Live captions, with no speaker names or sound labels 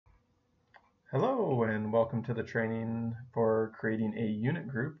Hello and welcome to the training for creating a unit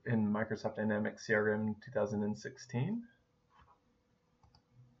group in Microsoft Dynamics CRM 2016.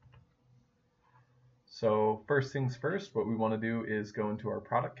 So first things first, what we want to do is go into our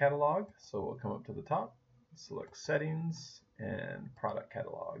product catalog. So we'll come up to the top, select settings and product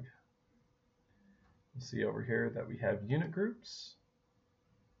catalog. You'll see over here that we have unit groups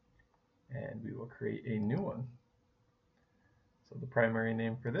and we will create a new one. So the primary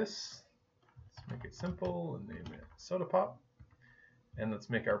name for this, let's make it simple and name it Soda Pop. And let's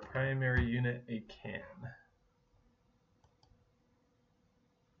make our primary unit a can.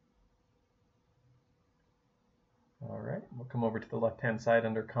 Alright, we'll come over to the left-hand side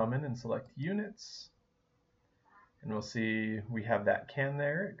under Common and select Units. And we'll see we have that can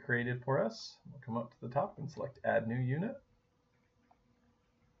there it created for us. We'll come up to the top and select Add New Unit.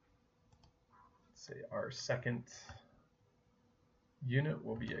 Let's say our second unit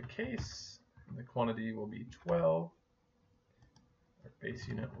will be a case, and the quantity will be 12. Our base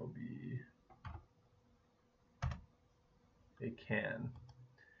unit will be a can.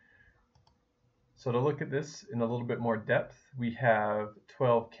 So to look at this in a little bit more depth, we have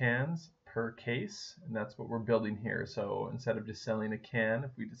 12 cans per case, and that's what we're building here. So instead of just selling a can, if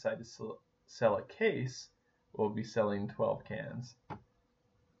we decide to sell a case, we'll be selling 12 cans.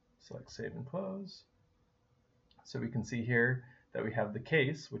 Select Save and Close. So we can see here that we have the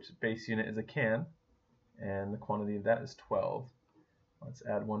case, which base unit is a can, and the quantity of that is 12. Let's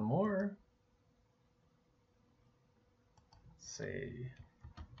add one more. Say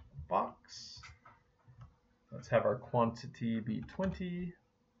box. Let's have our quantity be 20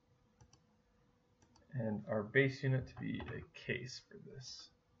 and our base unit to be a case for this.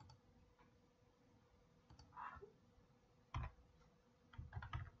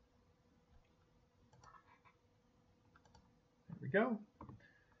 There we go.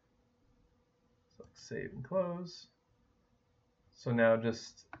 So save and close. So now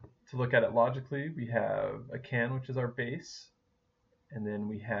just to look at it logically, we have a can, which is our base, and then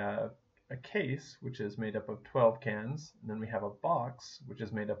we have a case, which is made up of 12 cans, and then we have a box, which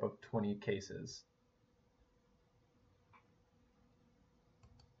is made up of 20 cases.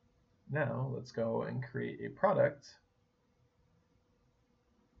 Now let's go and create a product.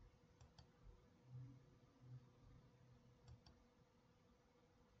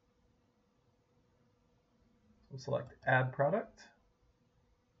 We'll select Add Product.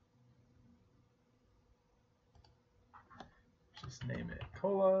 Just name it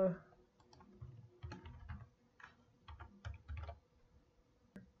Cola.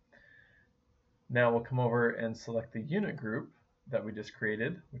 Now we'll come over and select the unit group that we just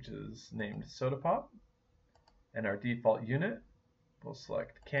created, which is named Soda Pop. And our default unit, we'll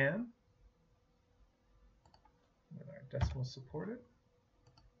select can. And our decimal support it.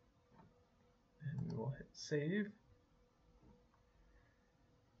 And we will hit save.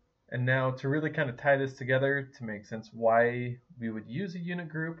 And now to really kind of tie this together to make sense why we would use a unit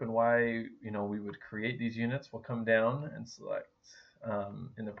group and why we would create these units, we'll come down and select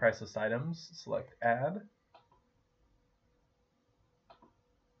in the price list items, select add.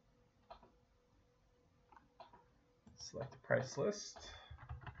 Select the price list.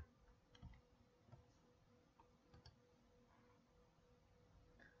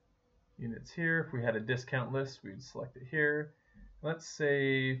 Units here. If we had a discount list, we'd select it here. Let's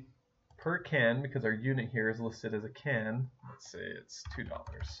say per can, because our unit here is listed as a can, let's say it's $2.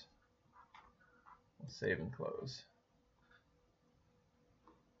 We'll save and close.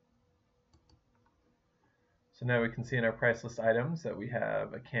 So now we can see in our price list items that we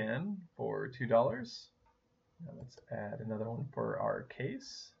have a can for $2. Now let's add another one for our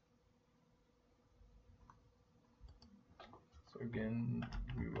case. So again,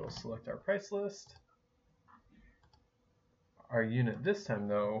 we will select our price list. Our unit this time,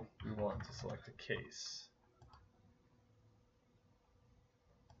 though, we want to select a case.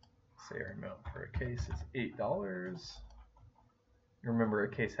 Say our amount for a case is $8. Remember, a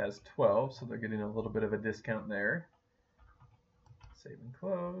case has 12, so they're getting a little bit of a discount there. Save and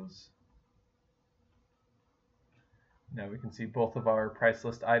close. Now we can see both of our price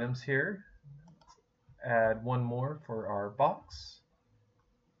list items here. Let's add one more for our box.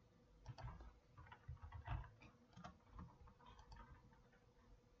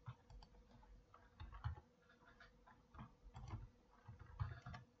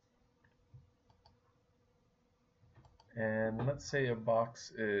 And let's say a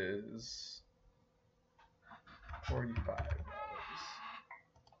box is $45.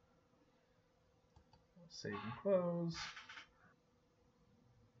 Save and close.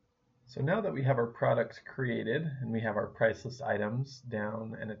 So now that we have our product created and we have our price list items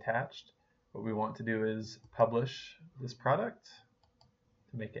down and attached, what we want to do is publish this product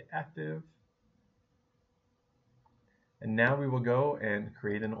to make it active. And now we will go and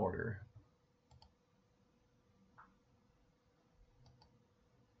create an order.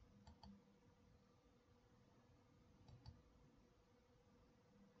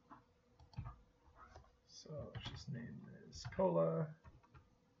 So let's just name this cola.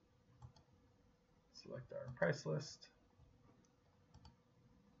 Select our price list,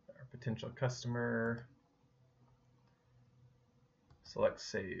 our potential customer, select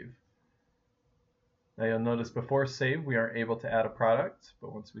save. Now you'll notice before save we aren't able to add a product,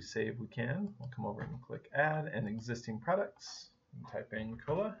 but once we save we can. We'll come over and click add and existing products and type in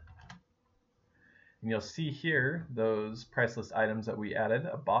cola. And you'll see here those price list items that we added,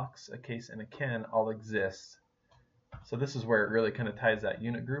 a box, a case, and a can, all exist. So this is where it really kind of ties that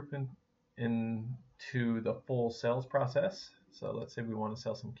unit group into the full sales process. So let's say we want to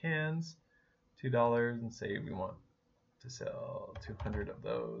sell some cans, $2, and say we want to sell 200 of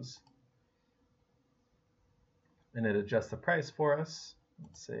those. And it adjusts the price for us.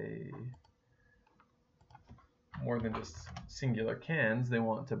 Let's say more than just singular cans, they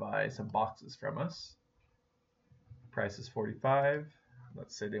want to buy some boxes from us. Price is 45.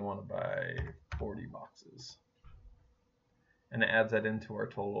 Let's say they want to buy 40 boxes. And it adds that into our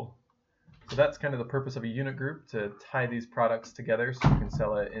total. So that's kind of the purpose of a unit group, to tie these products together so you can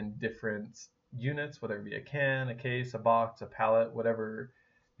sell it in different units, whether it be a can, a case, a box, a pallet, whatever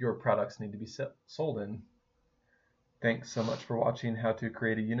your products need to be sold in. Thanks so much for watching how to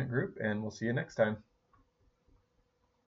create a unit group, and we'll see you next time.